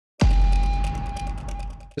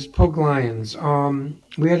Poke Lions.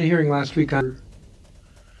 We had a hearing last week on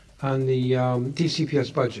the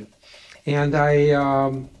DCPS budget, and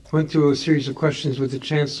I went through a series of questions with the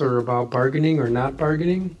chancellor about bargaining or not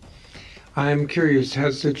bargaining. I'm curious,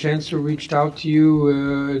 has the chancellor reached out to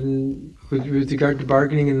you with regard to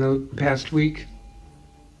bargaining in the past week?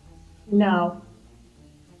 No.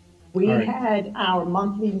 We All right. had our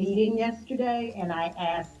monthly meeting yesterday, and I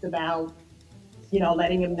asked about,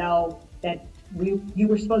 letting him know that you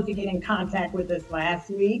were supposed to get in contact with us last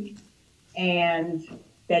week, and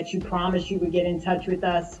that you promised you would get in touch with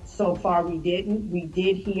us. So far, we didn't. We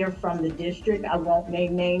did hear from the district. I won't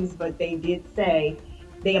name names, but they did say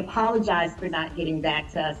they apologized for not getting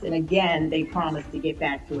back to us. And again, they promised to get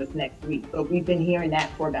back to us next week. But we've been hearing that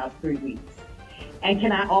for about 3 weeks. And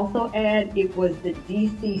can I also add, it was the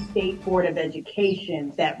DC State Board of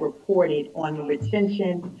Education that reported on the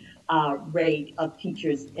retention rate of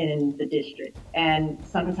teachers in the district. And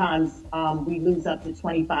sometimes we lose up to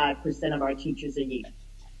 25% of our teachers a year.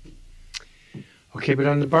 Okay, but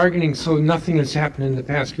on the bargaining, so nothing has happened in the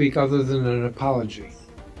past week other than an apology.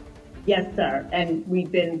 Yes, sir. And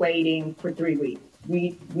we've been waiting for 3 weeks.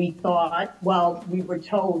 We thought, we were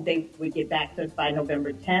told they would get back to us by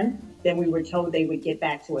November 10th. Then we were told they would get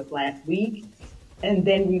back to us last week. And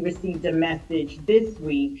then we received a message this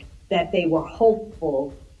week that they were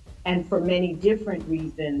hopeful. And for many different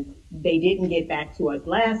reasons, they didn't get back to us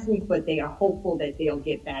last week, but they are hopeful that they'll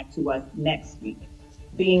get back to us next week,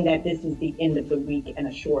 being that this is the end of the week and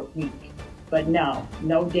a short week. But no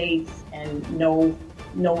dates, and no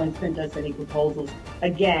one sent us any proposals.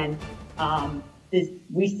 Again,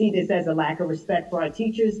 we see this as a lack of respect for our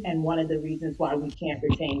teachers, and one of the reasons why we can't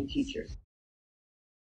retain teachers.